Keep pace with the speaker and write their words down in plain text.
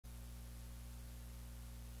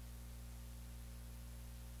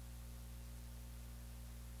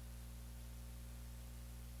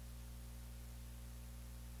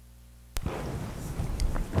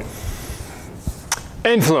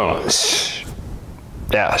Influence.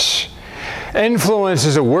 Yes. Influence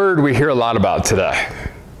is a word we hear a lot about today.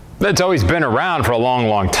 That's always been around for a long,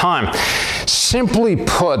 long time. Simply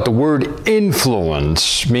put, the word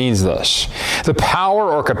influence means this: the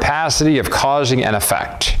power or capacity of causing an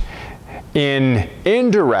effect in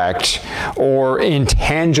indirect or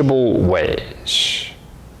intangible ways.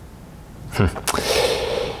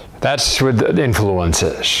 That's what influence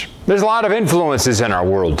is. There's a lot of influences in our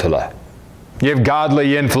world today. You have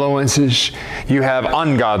godly influences, you have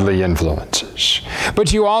ungodly influences.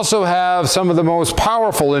 But you also have some of the most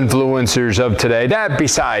powerful influencers of today, that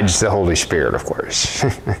besides the Holy Spirit, of course,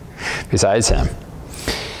 besides Him.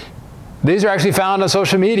 These are actually found on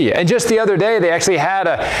social media. And just the other day, they actually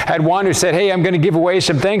had one who said, hey, I'm going to give away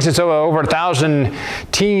some things. And so over 1,000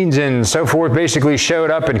 teens and so forth basically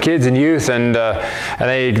showed up, and kids and youth, and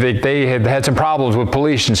they had some problems with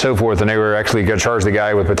police and so forth, and they were actually going to charge the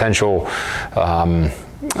guy with potential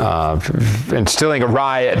instilling a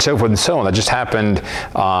riot and so forth and so on. That just happened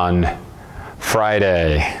on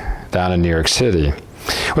Friday down in New York City.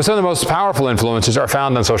 Well, some of the most powerful influences are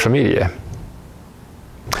found on social media.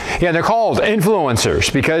 Yeah, they're called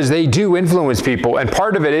influencers because they do influence people, and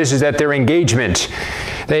part of it is that their engagement.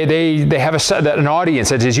 They have an audience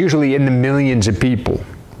that is usually in the millions of people.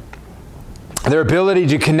 Their ability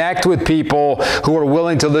to connect with people who are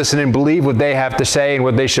willing to listen and believe what they have to say and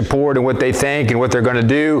what they support and what they think and what they're going to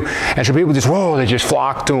do. And so people just, whoa, they just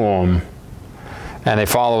flock to them. And they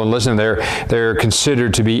follow and listen. They're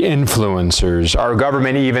considered to be influencers. Our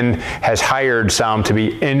government even has hired some to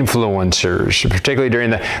be influencers, particularly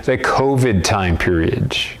during the COVID time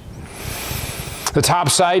period. The top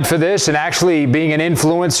site for this, and actually being an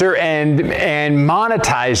influencer and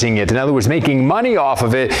monetizing it, in other words, making money off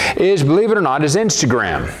of it, is, believe it or not, is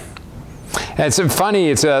Instagram. And it's funny,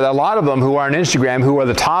 it's a lot of them who are on Instagram who are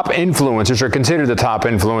the top influencers, or considered the top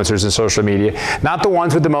influencers in social media, not the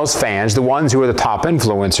ones with the most fans, the ones who are the top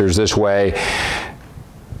influencers this way,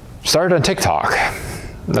 started on TikTok.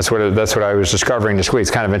 That's what I was discovering this week.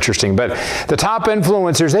 It's kind of interesting. But the top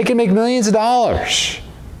influencers, they can make millions of dollars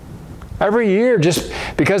every year just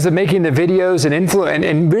because of making the videos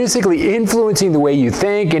and basically influencing the way you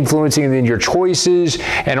think, influencing your choices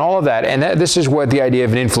and all of that. And this is what the idea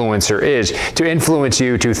of an influencer is: to influence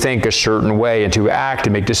you to think a certain way and to act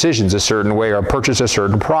and make decisions a certain way or purchase a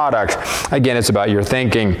certain product. Again, it's about your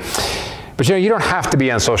thinking. But you don't have to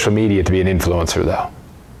be on social media to be an influencer, though.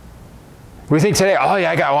 We think today, oh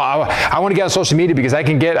yeah, I want to get on social media because I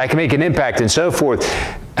can make an impact and so forth.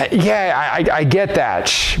 Yeah, I get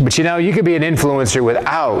that. But you could be an influencer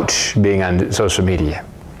without being on social media.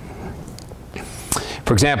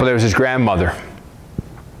 For example, there was his grandmother.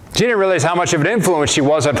 She didn't realize how much of an influence she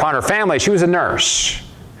was upon her family. She was a nurse.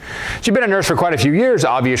 She'd been a nurse for quite a few years,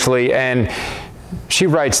 obviously, and she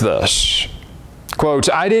writes this. Quote,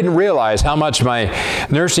 I didn't realize how much my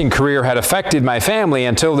nursing career had affected my family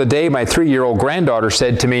until the day my 3-year-old granddaughter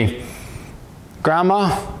said to me,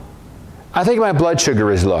 Grandma, I think my blood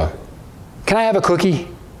sugar is low. Can I have a cookie?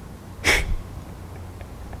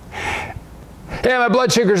 Yeah, my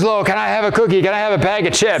blood sugar's low. Can I have a cookie? Can I have a bag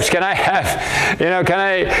of chips? Can I have,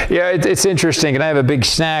 it's interesting. Can I have a big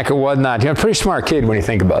snack or whatnot? Pretty smart kid when you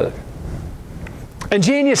think about it.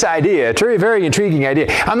 Ingenious idea. It's a very, very intriguing idea.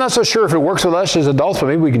 I'm not so sure if it works with us as adults, but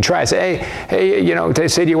maybe we can try. Say, hey,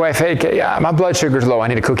 say to your wife, hey, my blood sugar's low. I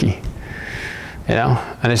need a cookie.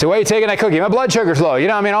 And they say, why are you taking that cookie? My blood sugar's low.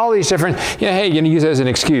 All these different, hey, use that as an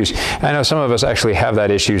excuse. I know some of us actually have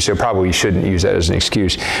that issue, so probably shouldn't use that as an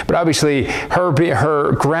excuse. But obviously,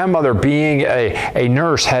 her grandmother being a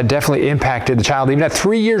nurse had definitely impacted the child. Even at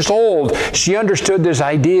 3 years old, she understood this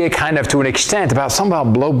idea kind of to an extent about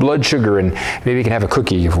low blood sugar, and maybe you can have a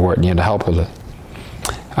cookie for it, to help with it.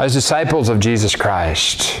 As disciples of Jesus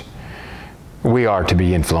Christ, we are to be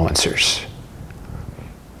influencers.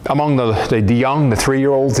 Among the young, the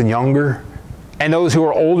 3-year-olds and younger, and those who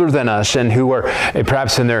are older than us and who are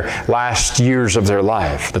perhaps in their last years of their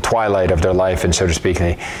life, the twilight of their life, and so to speak,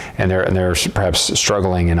 and they're perhaps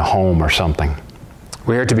struggling in a home or something.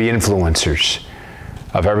 We are to be influencers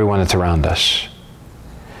of everyone that's around us.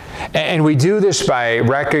 And we do this by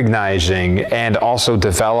recognizing and also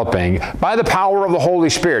developing by the power of the Holy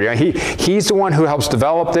Spirit. He's the one who helps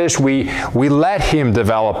develop this. We let Him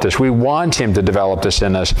develop this. We want Him to develop this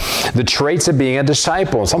in us. The traits of being a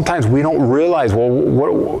disciple. Sometimes we don't realize,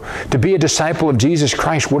 to be a disciple of Jesus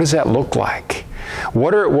Christ, what does that look like?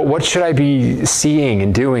 What should I be seeing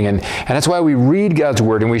and doing? And that's why we read God's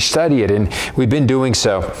Word and we study it, and we've been doing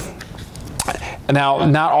so. Now,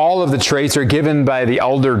 not all of the traits are given by the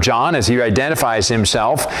elder John as he identifies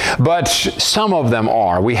himself, but some of them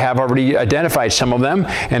are. We have already identified some of them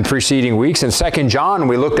in preceding weeks. In 2 John,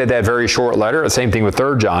 we looked at that very short letter. The same thing with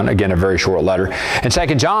 3 John, again, a very short letter. In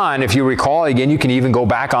 2 John, if you recall, again, you can even go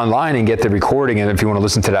back online and get the recording, and if you want to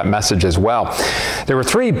listen to that message as well. There were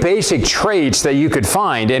 3 basic traits that you could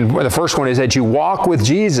find, and the first one is that you walk with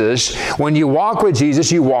Jesus. When you walk with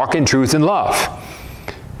Jesus, you walk in truth and love.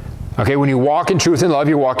 Okay, when you walk in truth and love,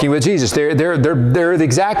 you're walking with Jesus. They're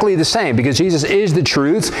exactly the same, because Jesus is the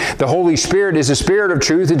truth. The Holy Spirit is the Spirit of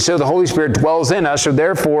truth, and so the Holy Spirit dwells in us. So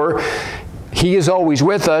therefore, He is always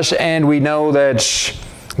with us, and we know that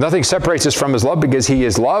nothing separates us from His love, because He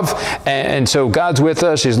is love. And so God's with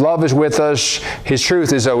us, His love is with us, His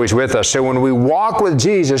truth is always with us. So when we walk with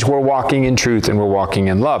Jesus, we're walking in truth and we're walking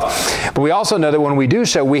in love. But we also know that when we do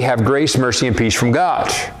so, we have grace, mercy, and peace from God.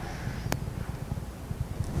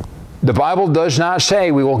 The Bible does not say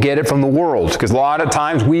we will get it from the world, because a lot of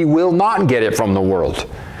times we will not get it from the world.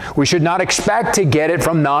 We should not expect to get it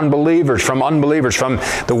from non-believers, from unbelievers, from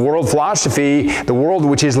the world philosophy, the world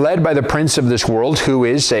which is led by the prince of this world, who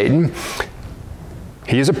is Satan.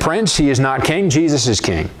 He is a prince. He is not king. Jesus is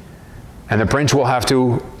king. And the prince will have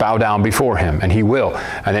to bow down before him, and he will.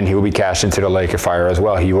 And then he will be cast into the lake of fire as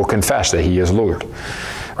well. He will confess that he is Lord.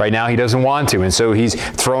 Right now, he doesn't want to, and so he's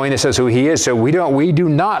throwing us as who he is. So we do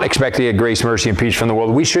not expect to get grace, mercy, and peace from the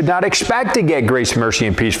world. We should not expect to get grace, mercy,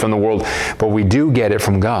 and peace from the world, but we do get it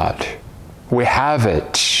from God. We have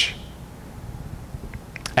it.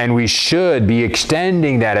 And we should be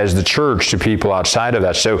extending that as the church to people outside of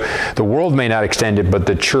that. So the world may not extend it, but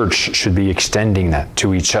the church should be extending that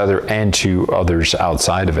to each other and to others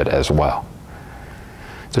outside of it as well,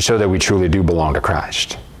 to show that we truly do belong to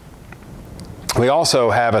Christ. We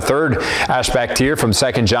also have a third aspect here from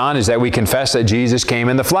 2 John, is that we confess that Jesus came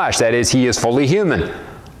in the flesh. That is, He is fully human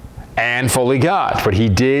and fully God, but He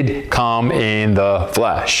did come in the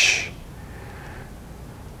flesh.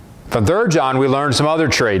 From 3 John, we learn some other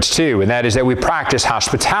traits too, and that is that we practice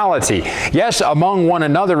hospitality. Yes, among one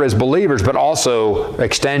another as believers, but also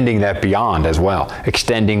extending that beyond as well.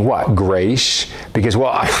 Extending what? Grace. Because,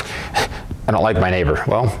 well, I don't like my neighbor.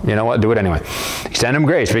 Well, you know what? Do it anyway. Extend them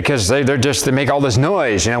grace, because they make all this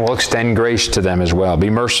noise. You know, we'll extend grace to them as well. Be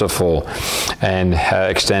merciful and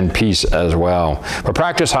extend peace as well. But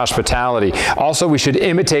practice hospitality. Also, we should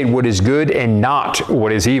imitate what is good and not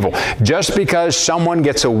what is evil. Just because someone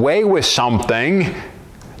gets away with something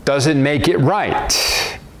doesn't make it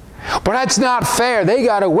right. But that's not fair. They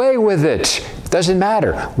got away with it. It doesn't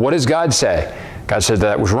matter. What does God say? God said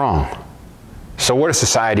that was wrong. So what if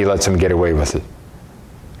society lets them get away with it?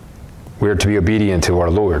 We are to be obedient to our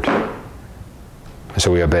Lord.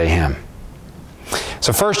 So we obey Him.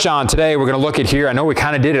 So 1 John today, we're going to look at here. I know we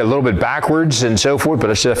kind of did it a little bit backwards and so forth, but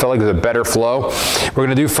I felt like there's a better flow. We're going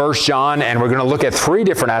to do 1 John, and we're going to look at 3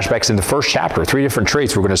 different aspects in the first chapter, 3 different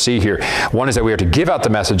traits we're going to see here. One is that we are to give out the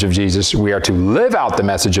message of Jesus. We are to live out the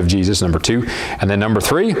message of Jesus, number 2. And then number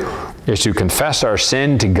 3 is to confess our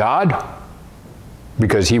sin to God,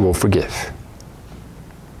 because He will forgive.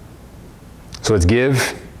 So let's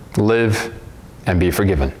give, live, and be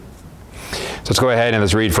forgiven. So let's go ahead and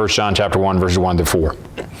let's read 1 John chapter 1, verses 1 to 4.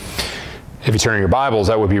 If you turn in your Bibles,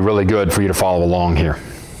 that would be really good for you to follow along here.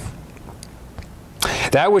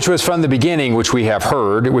 That which was from the beginning, which we have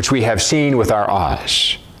heard, which we have seen with our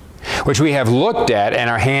eyes, which we have looked at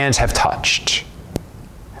and our hands have touched.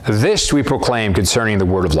 This we proclaim concerning the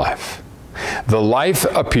word of life. The life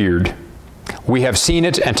appeared. We have seen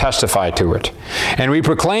it and testified to it. And we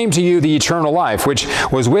proclaim to you the eternal life, which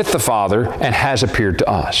was with the Father and has appeared to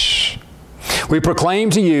us. We proclaim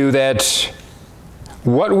to you that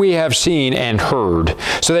what we have seen and heard,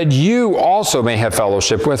 so that you also may have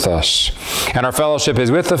fellowship with us. And our fellowship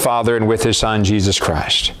is with the Father and with His Son, Jesus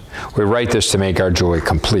Christ. We write this to make our joy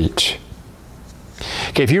complete.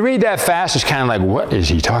 Okay, if you read that fast, it's kind of like, what is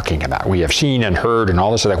he talking about? We have seen and heard and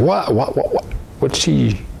all this. Like, what? What's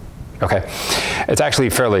he? Okay, it's actually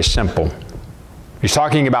fairly simple. He's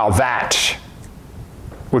talking about that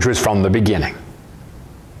which was from the beginning.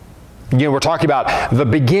 You know, we're talking about the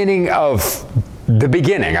beginning of the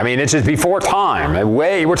beginning. I mean, it's just before time.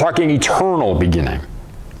 We're talking eternal beginning.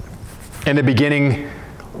 In the beginning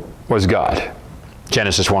was God.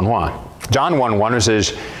 Genesis 1:1. John 1:1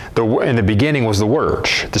 says, in the beginning was the Word.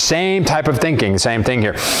 The same type of thinking, the same thing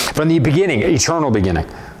here. From the beginning, eternal beginning.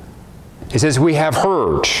 He says, we have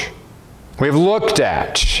heard. We have looked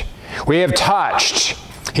at. We have touched.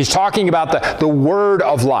 He's talking about the word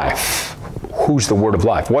of life. Who's the word of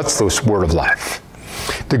life? What's this word of life?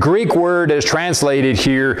 The Greek word that is translated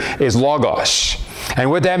here is logos. And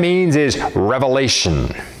what that means is revelation.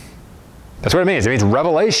 That's what it means. It means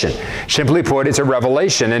revelation. Simply put, it's a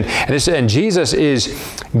revelation. And Jesus is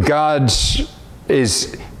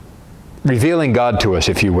revealing God to us,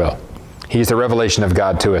 if you will. He's the revelation of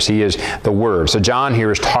God to us. He is the Word. So John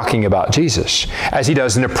here is talking about Jesus, as he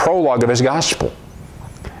does in the prologue of his gospel.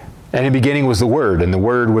 And in the beginning was the Word, and the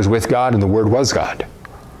Word was with God, and the Word was God.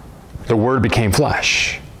 The Word became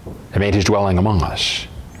flesh and made his dwelling among us.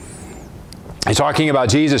 He's talking about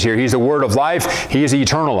Jesus here. He's the Word of life. He is the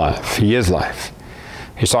eternal life. He is life.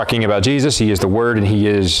 He's talking about Jesus. He is the Word, and he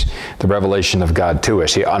is the revelation of God to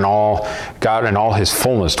us. God and all his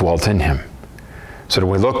fullness dwelt in him. So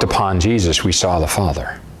when we looked upon Jesus, we saw the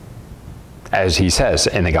Father, as he says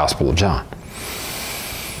in the Gospel of John.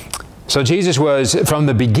 So Jesus was from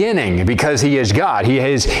the beginning, because he is God. He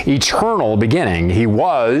is eternal beginning. He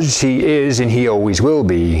was, he is, and he always will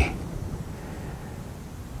be.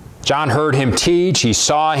 John heard him teach. He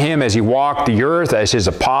saw him as he walked the earth as his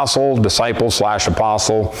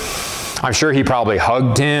disciple/apostle. I'm sure he probably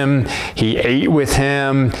hugged him. He ate with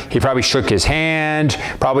him. He probably shook his hand.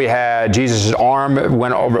 Probably had Jesus' arm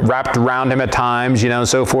wrapped around him at times, and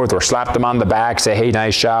so forth, or slapped him on the back, say, hey,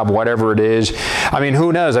 nice job, whatever it is. I mean,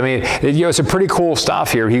 who knows? I mean, it's some pretty cool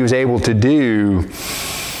stuff here he was able to do,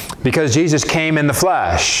 because Jesus came in the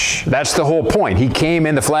flesh. That's the whole point. He came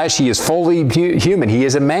in the flesh. He is fully human. He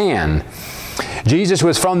is a man. Jesus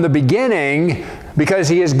was from the beginning because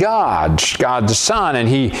he is God, God the Son, and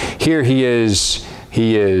he is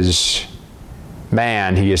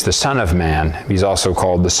man. He is the Son of Man. He's also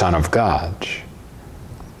called the Son of God.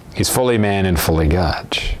 He's fully man and fully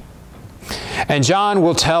God. And John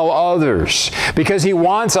will tell others, because he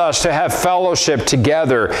wants us to have fellowship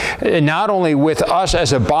together, not only with us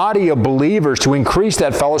as a body of believers to increase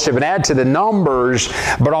that fellowship and add to the numbers,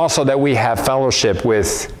 but also that we have fellowship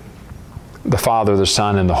with the Father, the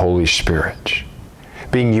Son, and the Holy Spirit,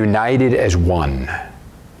 being united as one.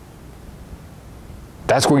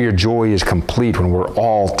 That's where your joy is complete, when we're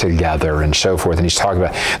all together and so forth. And he's talking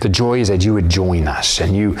about the joy is that you would join us,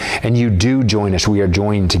 and you do join us. We are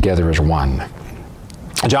joined together as one.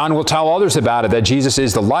 John will tell others about it, that Jesus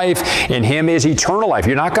is the life. In him is eternal life.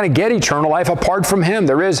 You're not going to get eternal life apart from him.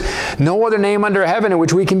 There is no other name under heaven in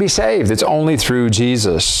which we can be saved. It's only through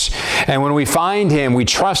Jesus. And when we find him, we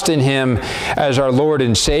trust in him as our Lord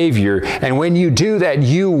and Savior. And when you do that,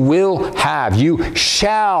 you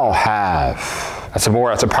shall have. That's a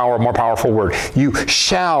more powerful word. You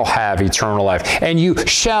shall have eternal life, and you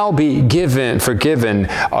shall be forgiven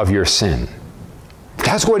of your sin.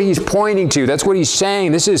 That's what he's pointing to. That's what he's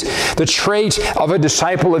saying. This is the trait of a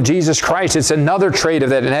disciple of Jesus Christ. It's another trait of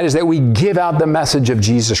that, and that is that we give out the message of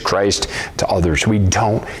Jesus Christ to others. We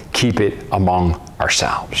don't keep it among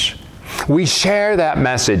ourselves. We share that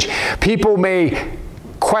message. People may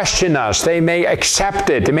question us. They may accept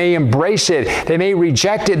it. They may embrace it. They may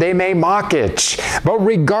reject it. They may mock it. But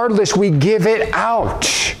regardless, we give it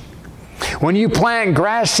out. When you plant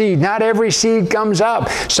grass seed, not every seed comes up.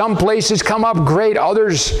 Some places come up great.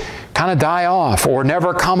 Others kind of die off or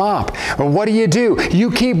never come up. But what do?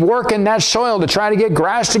 You keep working that soil to try to get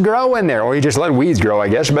grass to grow in there. Or you just let weeds grow, I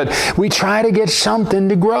guess. But we try to get something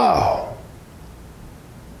to grow.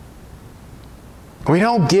 We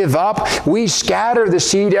don't give up. We scatter the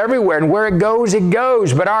seed everywhere, and where it goes, it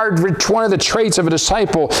goes. But one of the traits of a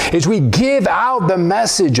disciple is we give out the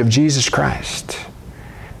message of Jesus Christ.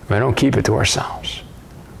 We don't keep it to ourselves.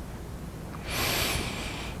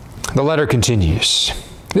 The letter continues.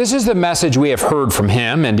 This is the message we have heard from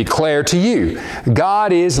him and declare to you.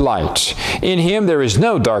 God is light. In him there is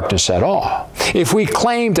no darkness at all. If we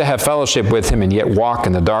claim to have fellowship with him and yet walk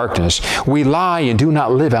in the darkness, we lie and do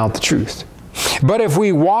not live out the truth. But if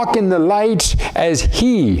we walk in the light as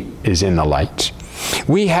he is in the light,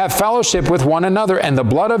 we have fellowship with one another, and the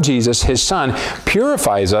blood of Jesus, his Son,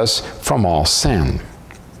 purifies us from all sin.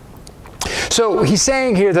 So he's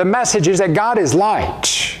saying here the message is that God is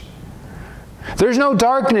light. There's no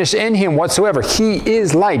darkness in him whatsoever. He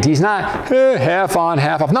is light. He's not half on,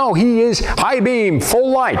 half off. No, he is high beam,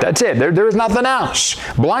 full light. That's it. There is nothing else.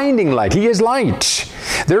 Blinding light. He is light.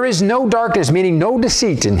 There is no darkness, meaning no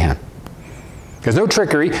deceit in him. There's no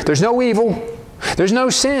trickery. There's no evil. There's no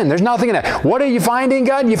sin. There's nothing in that. What do you find in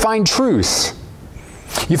God? You find truth.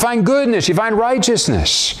 You find goodness. You find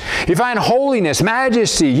righteousness. You find holiness,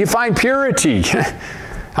 majesty. You find purity.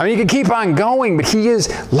 I mean, you can keep on going, but he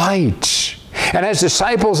is light. And as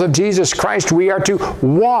disciples of Jesus Christ, we are to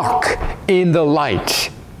walk in the light,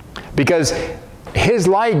 because his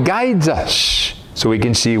light guides us so we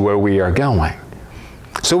can see where we are going.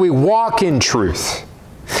 So we walk in truth.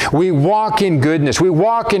 We walk in goodness. We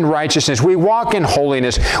walk in righteousness. We walk in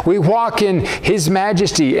holiness. We walk in His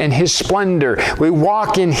majesty and His splendor. We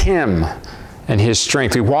walk in Him and His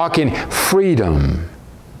strength. We walk in freedom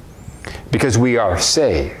because we are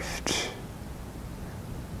saved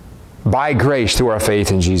by grace through our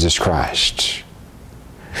faith in Jesus Christ.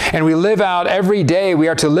 And we live out every day, we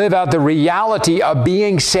are to live out the reality of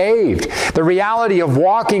being saved, the reality of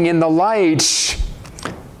walking in the light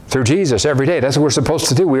through Jesus every day. That's what we're supposed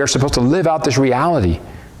to do. We are supposed to live out this reality.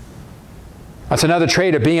 That's another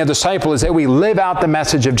trait of being a disciple, is that we live out the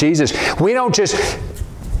message of Jesus. We don't just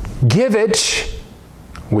give it,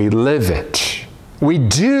 we live it. We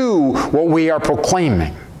do what we are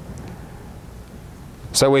proclaiming.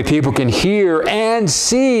 So that way people can hear and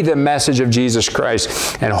see the message of Jesus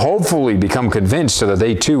Christ and hopefully become convinced so that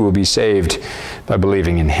they too will be saved by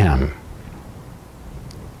believing in Him.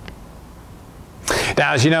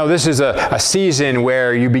 Now, as you know, this is a season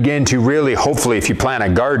where you begin to really, hopefully, if you plant a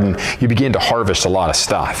garden, you begin to harvest a lot of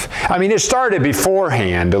stuff. I mean, it started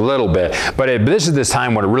beforehand a little bit, but this is the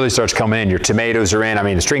time when it really starts coming in. Your tomatoes are in. I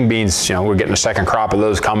mean, the string beans, you know, we're getting a second crop of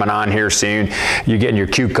those coming on here soon. You're getting your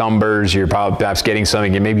cucumbers. You're probably perhaps getting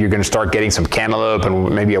something. Maybe you're going to start getting some cantaloupe and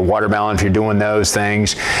maybe a watermelon if you're doing those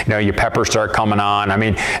things. You know, your peppers start coming on. I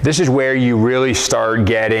mean, this is where you really start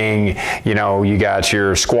getting, you know, you got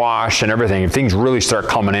your squash and everything. Things really start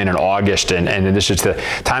coming in August, and this is the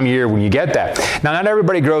time of year when you get that. Now, not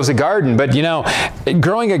everybody grows a garden, but you know,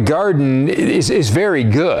 growing a garden is very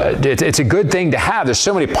good. It's a good thing to have. There's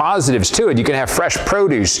so many positives to it. You can have fresh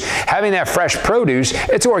produce. Having that fresh produce,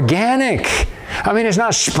 it's organic. I mean, it's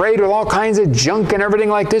not sprayed with all kinds of junk and everything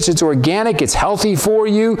like this. It's organic. It's healthy for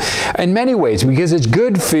you in many ways because it's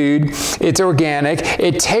good food. It's organic.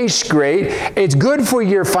 It tastes great. It's good for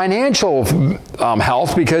your financial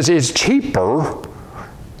health because it's cheaper.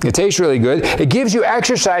 It tastes really good. It gives you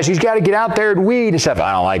exercise. You've got to get out there and weed and stuff.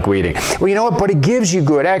 I don't like weeding. Well, you know what? But it gives you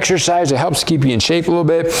good exercise. It helps keep you in shape a little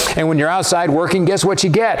bit. And when you're outside working, guess what you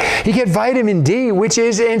get? You get vitamin D, which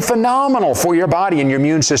is phenomenal for your body and your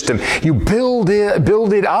immune system. You build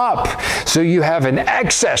it up so you have an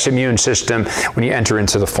excess immune system when you enter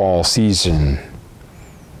into the fall season.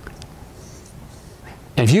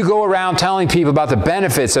 And if you go around telling people about the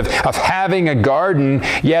benefits of having a garden,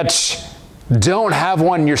 yet don't have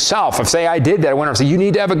one yourself. If say I did that, I went and say, you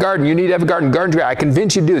need to have a garden, you need to have a garden, I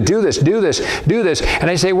convince you to do this, do this, do this. And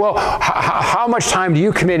I say, well, how much time do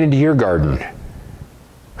you commit into your garden?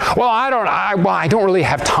 Well, I don't really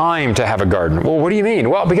have time to have a garden. Well, what do you mean?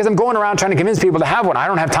 Well, because I'm going around trying to convince people to have one. I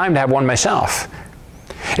don't have time to have one myself.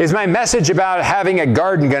 Is my message about having a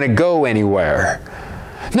garden going to go anywhere?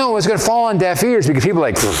 No, it's going to fall on deaf ears because people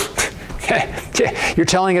are like, you're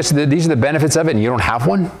telling us that these are the benefits of it and you don't have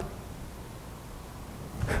one?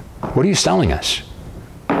 What are you selling us?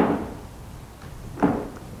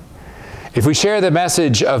 If we share the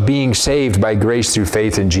message of being saved by grace through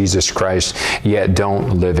faith in Jesus Christ, yet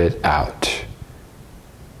don't live it out,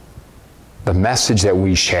 the message that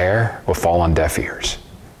we share will fall on deaf ears.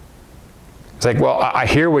 It's like, well, I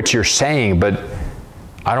hear what you're saying, but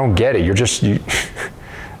I don't get it. You're just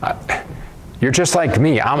like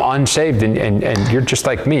me. I'm unsaved, and you're just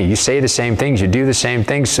like me. You say the same things. You do the same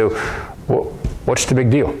things. So what's the big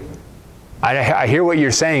deal? I hear what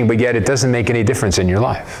you're saying, but yet it doesn't make any difference in your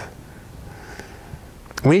life.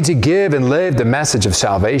 We need to give and live the message of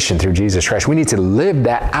salvation through Jesus Christ. We need to live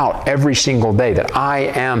that out every single day, that I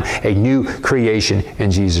am a new creation in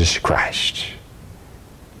Jesus Christ.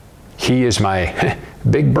 He is my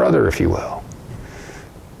big brother, if you will.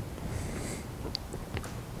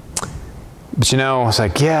 But you know, it's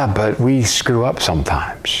like, yeah, but we screw up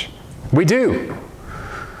sometimes. We do,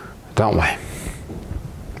 don't we?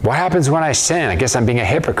 What happens when I sin? I guess I'm being a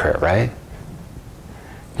hypocrite, right?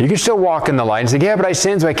 You can still walk in the light and say, yeah, but I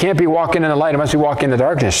sinned, so I can't be walking in the light. I must be walking in the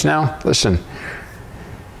darkness. Now, listen.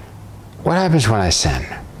 What happens when I sin?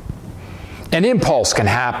 An impulse can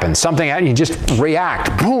happen. Something, you just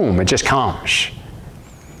react. Boom, it just comes.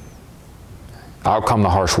 Out come the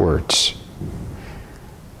harsh words.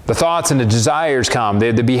 The thoughts and the desires come.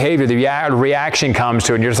 The behavior, the reaction comes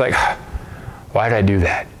to it, and you're just like, why did I do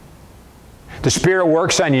that? The Spirit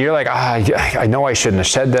works on you. You're like, I know I shouldn't have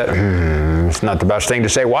said that. It's not the best thing to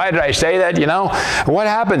say. Why did I say that? You know, what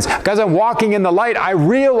happens? Because I'm walking in the light, I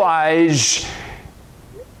realize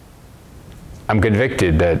I'm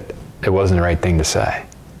convicted that it wasn't the right thing to say.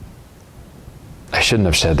 I shouldn't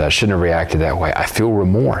have said that. I shouldn't have reacted that way. I feel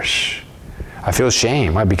remorse. I feel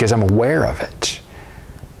shame. Why? Because I'm aware of it.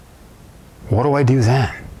 What do I do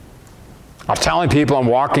then? I'm telling people I'm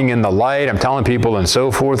walking in the light. I'm telling people and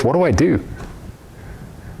so forth. What do I do?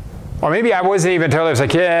 Or maybe I wasn't even totally, I was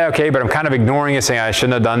like, yeah, okay, but I'm kind of ignoring it, saying I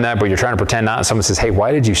shouldn't have done that, but you're trying to pretend not. And someone says, hey,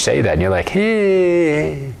 why did you say that? And you're like,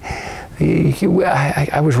 hey,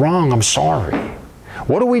 I was wrong, I'm sorry.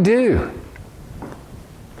 What do we do?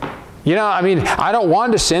 You know, I mean, I don't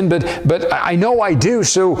want to sin, but I know I do,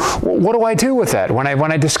 so what do I do with that? When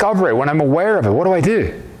I discover it, when I'm aware of it, what do I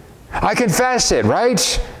do? I confess it,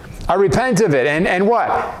 right? I repent of it, and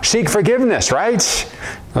what? Seek forgiveness, right?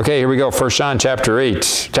 Okay, here we go. 1 John chapter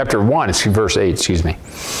 1, it's verse 8, excuse me.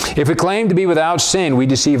 If we claim to be without sin, we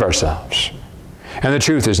deceive ourselves, and the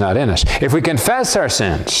truth is not in us. If we confess our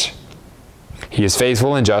sins, He is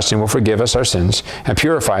faithful and just and will forgive us our sins and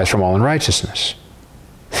purify us from all unrighteousness.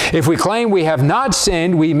 If we claim we have not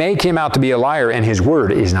sinned, we make Him out to be a liar, and His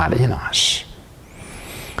word is not in us.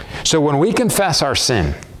 So when we confess our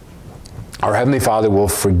sin, our Heavenly Father will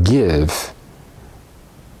forgive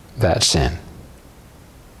that sin.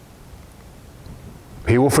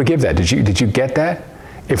 He will forgive that. Did you get that?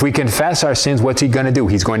 If we confess our sins, what's He going to do?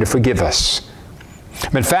 He's going to forgive us.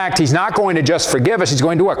 In fact, He's not going to just forgive us. He's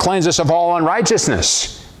going to what? Cleanse us of all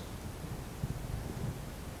unrighteousness.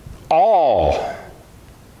 All.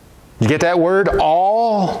 You get that word?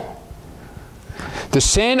 All. The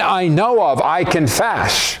sin I know of, I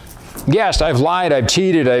confess. Yes, I've lied, I've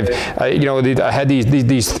cheated, I had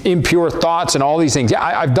these impure thoughts and all these things. Yeah,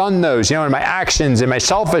 I've done those, in my actions and my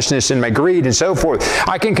selfishness and my greed and so forth.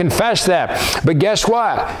 I can confess that. But guess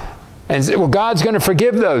what? And well, God's going to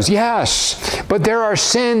forgive those. Yes. But there are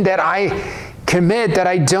sin that I commit that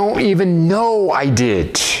I don't even know I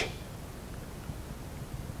did.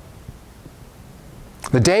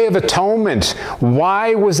 The Day of Atonement,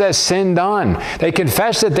 why was that sin done? They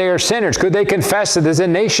confessed that they are sinners. Could they confess that there's a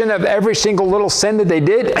nation of every single little sin that they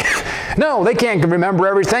did? No, they can't remember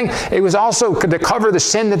everything. It was also to cover the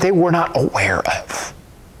sin that they were not aware of.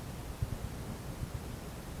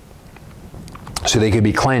 So they could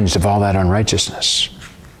be cleansed of all that unrighteousness.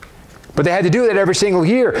 But they had to do that every single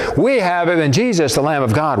year. We have it in Jesus, the Lamb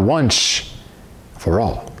of God, once for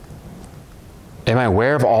all. Am I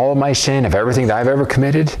aware of all of my sin, of everything that I've ever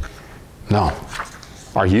committed? No.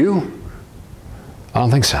 Are you? I don't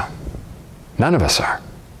think so. None of us are.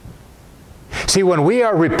 See, when we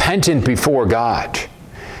are repentant before God,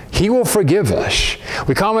 He will forgive us.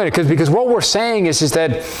 We comment because what we're saying is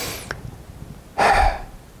that,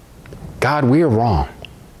 God, we are wrong,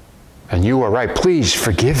 and you are right. Please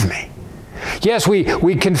forgive me. Yes,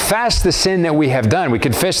 we confess the sin that we have done. We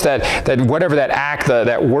confess that whatever that act,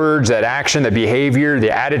 that words, that action, the behavior, the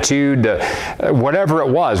attitude, whatever it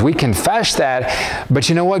was, we confess that. But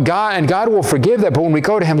you know what? God will forgive that. But when we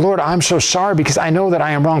go to Him, Lord, I'm so sorry because I know that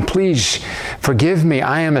I am wrong. Please forgive me.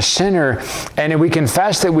 I am a sinner. And we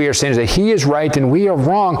confess that we are sinners, that He is right and we are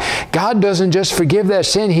wrong. God doesn't just forgive that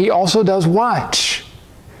sin. He also does what?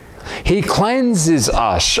 He cleanses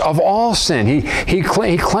us of all sin. He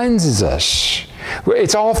cleanses us.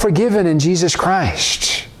 It's all forgiven in Jesus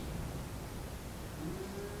Christ.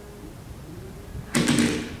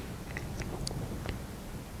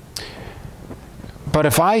 But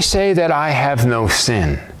if I say that I have no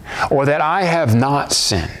sin, or that I have not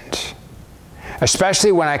sinned,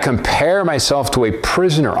 especially when I compare myself to a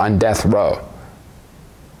prisoner on death row,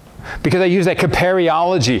 because I use that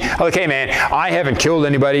compariology. Okay, man, I haven't killed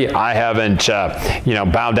anybody. I haven't,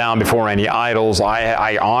 bowed down before any idols.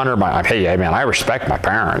 I honor hey, man, I respect my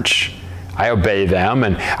parents. I obey them,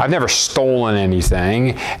 and I've never stolen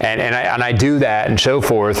anything, and I do that, and so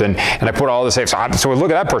forth, and I put all this. So look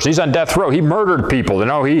at that person. He's on death row. He murdered people.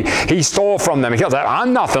 He stole from them. He killed that.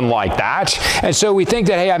 I'm nothing like that. And so we think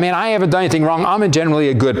that, hey, I haven't done anything wrong. I'm generally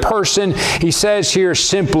a good person. He says here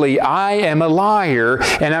simply, I am a liar,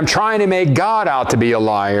 and I'm trying to make God out to be a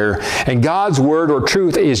liar, and God's word or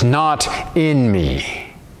truth is not in me.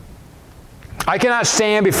 I cannot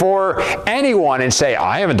stand before anyone and say,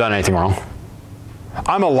 I haven't done anything wrong.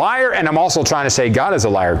 I'm a liar, and I'm also trying to say God is a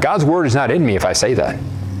liar. God's word is not in me if I say that.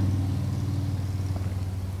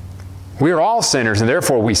 We are all sinners, and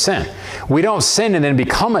therefore we sin. We don't sin and then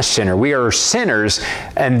become a sinner. We are sinners,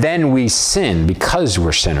 and then we sin because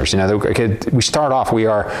we're sinners. We start off, we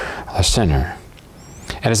are a sinner.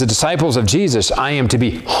 And as the disciples of Jesus, I am to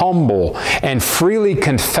be humble and freely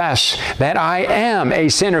confess that I am a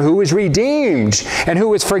sinner who is redeemed and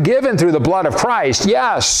who is forgiven through the blood of Christ.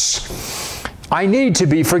 Yes, I need to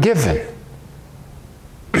be forgiven.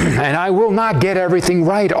 And I will not get everything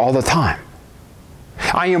right all the time.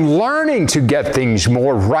 I am learning to get things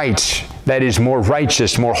more right, that is, more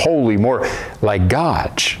righteous, more holy, more like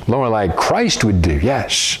God, more like Christ would do.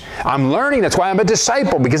 Yes, I'm learning. That's why I'm a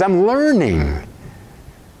disciple, because I'm learning.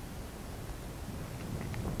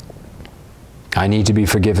 I need to be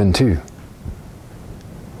forgiven too.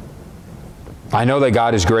 I know that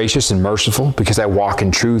God is gracious and merciful because I walk in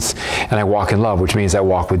truth and I walk in love, which means I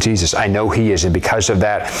walk with Jesus. I know He is, and because of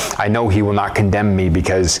that, I know He will not condemn me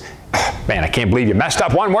because, man, I can't believe you messed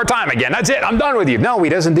up one more time again. That's it. I'm done with you. No, He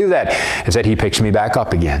doesn't do that. Instead, He picks me back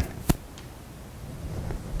up again.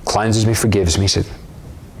 Cleanses me, forgives me. Said,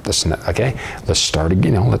 listen, okay, let's start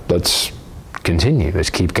again. Let's continue. Let's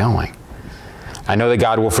keep going. I know that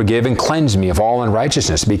God will forgive and cleanse me of all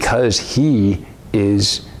unrighteousness because He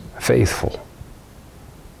is faithful.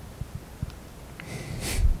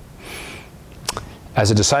 As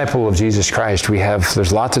a disciple of Jesus Christ,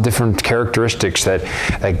 there's lots of different characteristics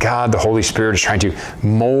that God, the Holy Spirit, is trying to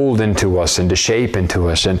mold into us and to shape into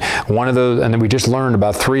us. And one of those, and we just learned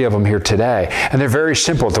about 3 of them here today. And they're very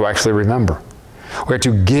simple to actually remember. We are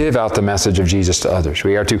to give out the message of Jesus to others.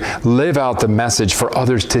 We are to live out the message for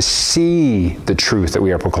others to see the truth that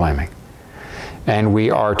we are proclaiming. And we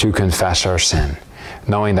are to confess our sin,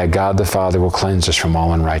 knowing that God the Father will cleanse us from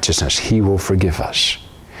all unrighteousness. He will forgive us.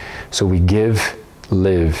 So we give,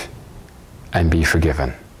 live, and be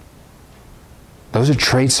forgiven. Those are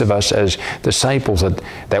traits of us as disciples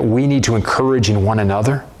that we need to encourage in one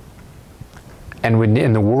another, and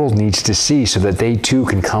the world needs to see so that they too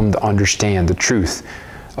can come to understand the truth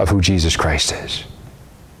of who Jesus Christ is.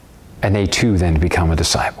 And they too then become a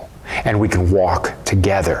disciple. And we can walk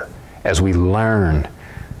together as we learn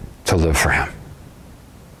to live for Him.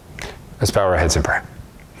 Let's bow our heads in prayer.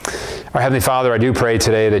 Our Heavenly Father, I do pray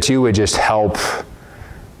today that You would just help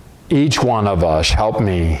each one of us, help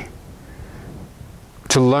me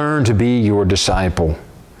to learn to be Your disciple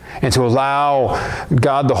and to allow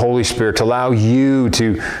God the Holy Spirit, to allow You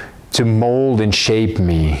to mold and shape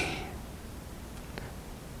me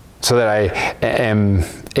so that I am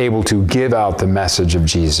able to give out the message of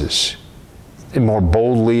Jesus more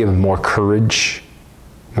boldly and more courage,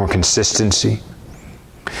 more consistency.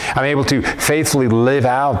 I'm able to faithfully live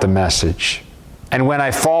out the message. And when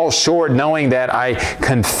I fall short, knowing that I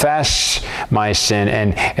confess my sin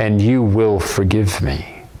and You will forgive me.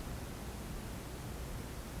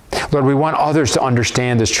 Lord, we want others to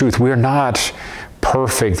understand this truth. We're not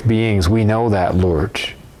perfect beings. We know that, Lord.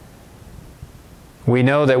 We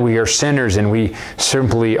know that we are sinners and we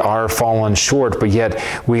simply are fallen short, but yet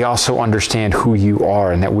we also understand who You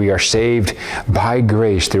are and that we are saved by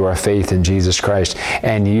grace through our faith in Jesus Christ.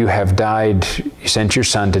 And You have died, You sent Your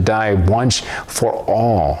Son to die once for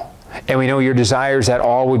all. And we know Your desire is that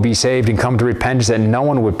all would be saved and come to repentance, that no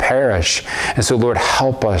one would perish. And so, Lord,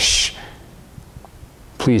 help us.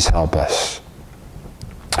 Please help us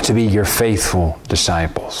to be Your faithful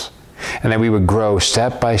disciples, and that we would grow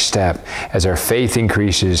step by step as our faith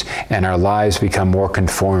increases and our lives become more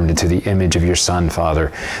conformed into the image of Your Son,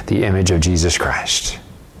 Father, the image of Jesus Christ,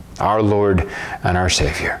 our Lord and our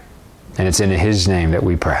Savior. And it's in His name that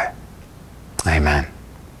we pray. Amen.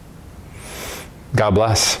 God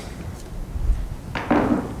bless.